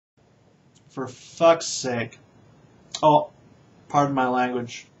For fuck's sake. Oh, pardon my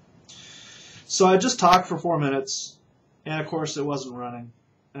language. So I just talked for 4 minutes, and of course it wasn't running.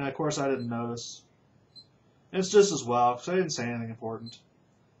 And of course I didn't notice. And it's just as well, because I didn't say anything important.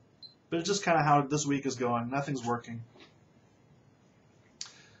 But it's just kind of how this week is going. Nothing's working.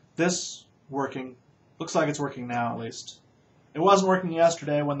 This working. Looks like it's working now, at least. It wasn't working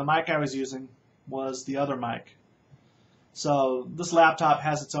yesterday when the mic I was using was the other mic. So this laptop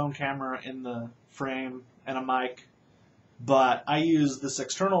has its own camera in the frame and a mic, but I use this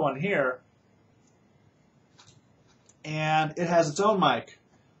external one here, and it has its own mic.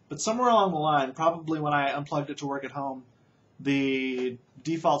 But somewhere along the line, probably when I unplugged it to work at home, the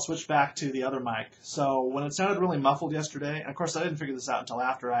default switched back to the other mic. So when it sounded really muffled yesterday, and of course I didn't figure this out until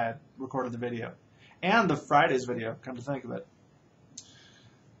after I had recorded the video, and the Friday's video, come to think of it.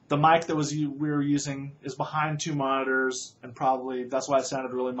 The mic that we were using is behind 2 monitors, and probably that's why it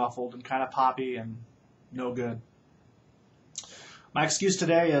sounded really muffled and kind of poppy and no good. My excuse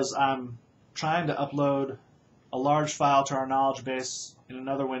today is I'm trying to upload a large file to our knowledge base in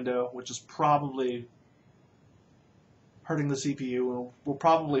another window, which is probably hurting the CPU and will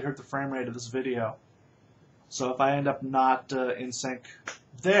probably hurt the frame rate of this video. So if I end up not in sync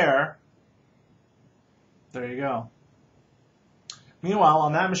there you go. Meanwhile,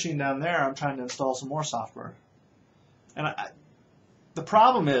 on that machine down there, I'm trying to install some more software. And the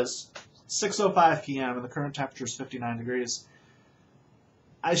problem is, 6:05 p.m. and the current temperature is 59 degrees.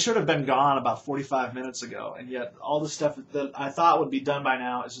 I should have been gone about 45 minutes ago, and yet all the stuff that I thought would be done by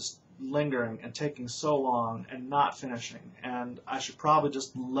now is just lingering and taking so long and not finishing. And I should probably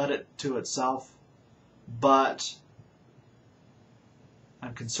just let it to itself, but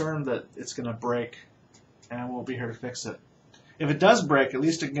I'm concerned that it's going to break, and I won't be here to fix it. If it does break, at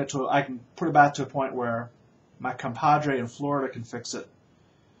least I can put it back to a point where my compadre in Florida can fix it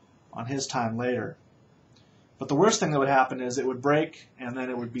on his time later. But the worst thing that would happen is it would break, and then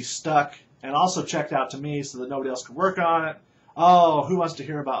it would be stuck and also checked out to me so that nobody else could work on it. Oh, who wants to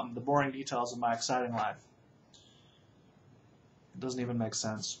hear about the boring details of my exciting life? It doesn't even make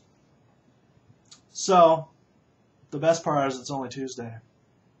sense. So, the best part is it's only Tuesday.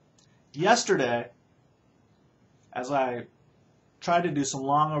 Yesterday, as I tried to do some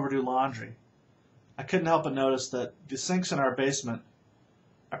long overdue laundry, I couldn't help but notice that the sinks in our basement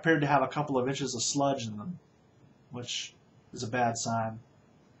appeared to have a couple of inches of sludge in them, which is a bad sign.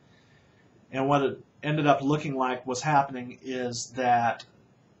 And what it ended up looking like was happening is that,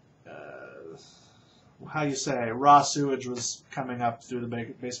 raw sewage was coming up through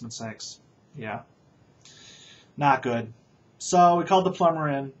the basement sinks. Yeah. Not good. So we called the plumber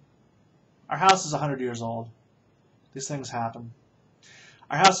in. Our house is 100 years old. These things happen.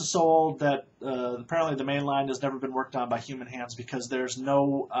 Our house is so old that apparently the main line has never been worked on by human hands because there's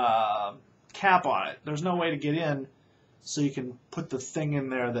no cap on it. There's no way to get in so you can put the thing in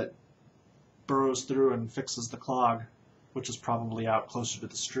there that burrows through and fixes the clog, which is probably out closer to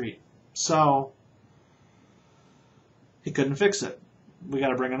the street. So he couldn't fix it. We got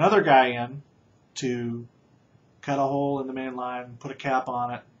to bring another guy in to cut a hole in the main line, put a cap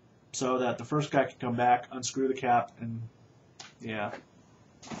on it, so that the first guy can come back, unscrew the cap, and yeah.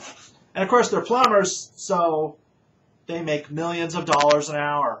 And of course they're plumbers, so they make millions of dollars an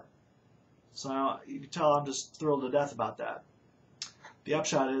hour. So you can tell I'm just thrilled to death about that. The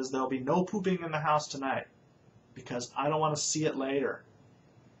upshot is there'll be no pooping in the house tonight because I don't want to see it later.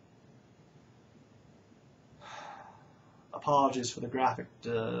 Apologies for the graphic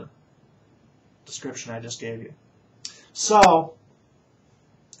description I just gave you. So,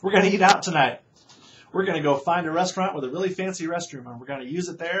 we're going to eat out tonight. We're going to go find a restaurant with a really fancy restroom, and we're going to use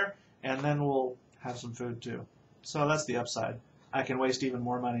it there, and then we'll have some food too. So that's the upside. I can waste even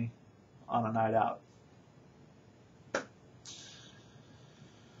more money on a night out.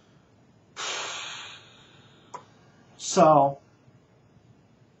 So,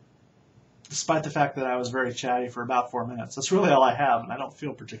 despite the fact that I was very chatty for about 4 minutes, that's really all I have, and I don't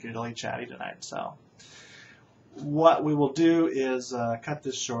feel particularly chatty tonight. So, what we will do is cut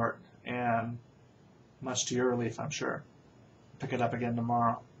this short, and much to your relief, I'm sure, pick it up again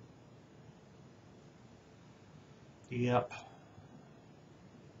tomorrow. Yep.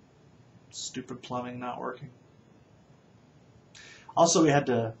 Stupid plumbing not working. Also, we had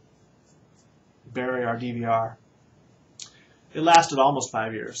to bury our DVR. It lasted almost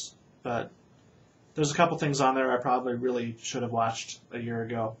 5 years, but there's a couple things on there I probably really should have watched a year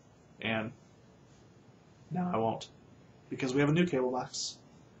ago, and now I won't, because we have a new cable box.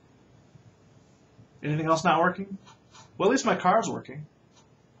 Anything else not working? Well, at least my car's working.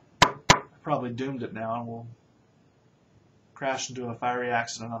 I probably doomed it now, and we'll crash into a fiery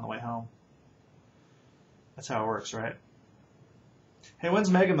accident on the way home. That's how it works, right? Hey, when's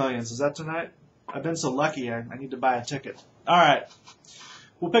Mega Millions? Is that tonight? I've been so lucky, I need to buy a ticket. All right.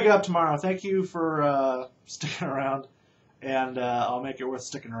 We'll pick it up tomorrow. Thank you for sticking around, and I'll make it worth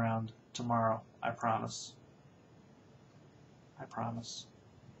sticking around tomorrow. I promise. I promise.